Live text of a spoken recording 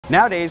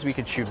Nowadays, we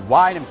could shoot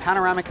wide and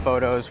panoramic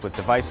photos with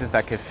devices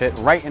that could fit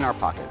right in our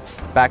pockets.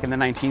 Back in the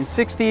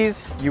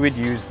 1960s, you would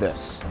use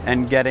this.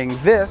 And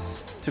getting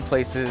this to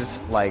places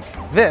like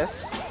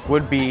this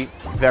would be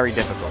very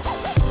difficult.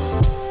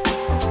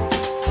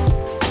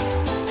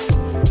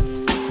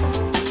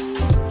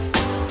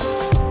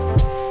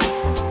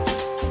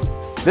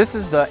 This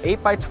is the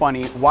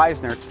 8x20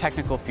 Wisner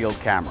Technical Field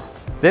Camera.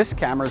 This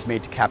camera is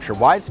made to capture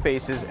wide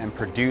spaces and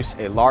produce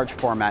a large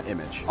format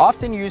image.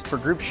 Often used for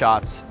group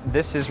shots,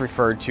 this is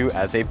referred to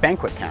as a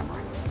banquet camera.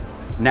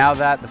 Now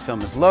that the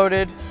film is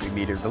loaded, we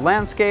metered the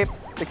landscape,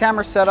 the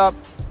camera's set up,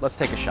 let's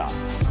take a shot.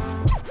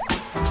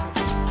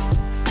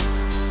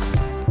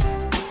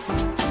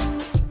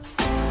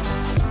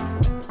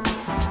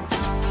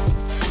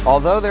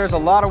 Although there's a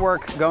lot of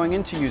work going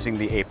into using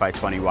the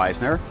 8x20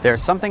 Wisner,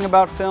 there's something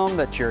about film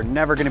that you're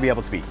never going to be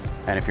able to beat.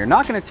 And if you're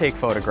not going to take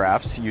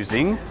photographs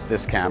using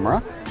this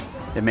camera,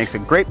 it makes a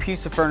great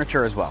piece of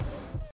furniture as well.